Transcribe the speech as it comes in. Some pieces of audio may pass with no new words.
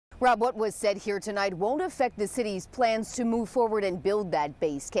Rob, what was said here tonight won't affect the city's plans to move forward and build that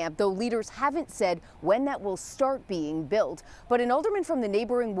base camp, though leaders haven't said when that will start being built. But an alderman from the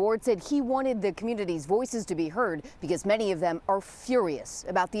neighboring ward said he wanted the community's voices to be heard because many of them are furious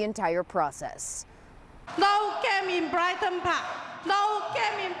about the entire process. No camp in Brighton Park. No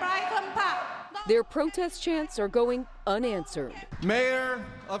camp in Brighton Park. Their protest chants are going unanswered. Mayor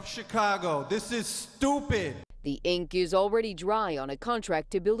of Chicago, this is stupid. The ink is already dry on a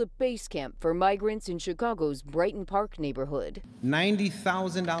contract to build a base camp for migrants in Chicago's Brighton Park neighborhood.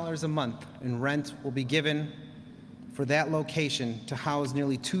 $90,000 a month in rent will be given for that location to house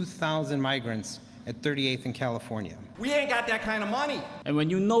nearly 2,000 migrants at 38th and California. We ain't got that kind of money. And when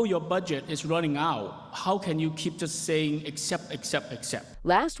you know your budget is running out, how can you keep just saying accept?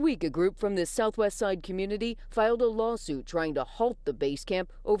 Last week, a group from the Southwest Side community filed a lawsuit trying to halt the base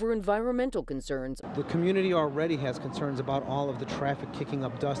camp over environmental concerns. The community already has concerns about all of the traffic kicking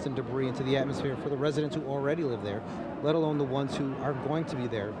up dust and debris into the atmosphere for the residents who already live there, let alone the ones who are going to be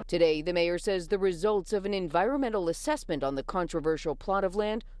there. Today, the mayor says the results of an environmental assessment on the controversial plot of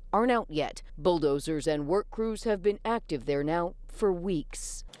land aren't out yet. Bulldozers and work crews have been active there now for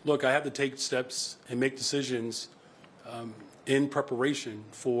weeks. Look, I have to take steps and make decisions in preparation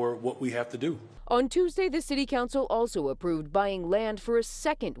for what we have to do. On Tuesday, the city council also approved buying land for a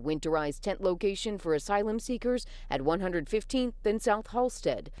second winterized tent location for asylum seekers at 115th and South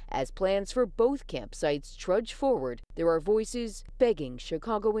Halsted. As plans for both campsites trudge forward, there are voices begging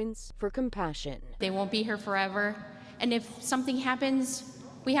Chicagoans for compassion. They won't be here forever, and if something happens,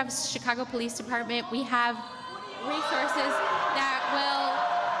 we have Chicago Police Department, we have resources that will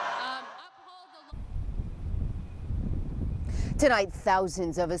uphold the... Tonight,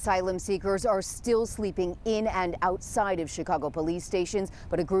 thousands of asylum seekers are still sleeping in and outside of Chicago police stations,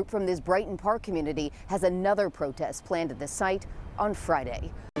 but a group from this Brighton Park community has another protest planned at the site on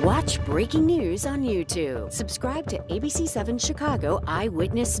Friday. Watch breaking news on YouTube. Subscribe to ABC7 Chicago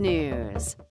Eyewitness News.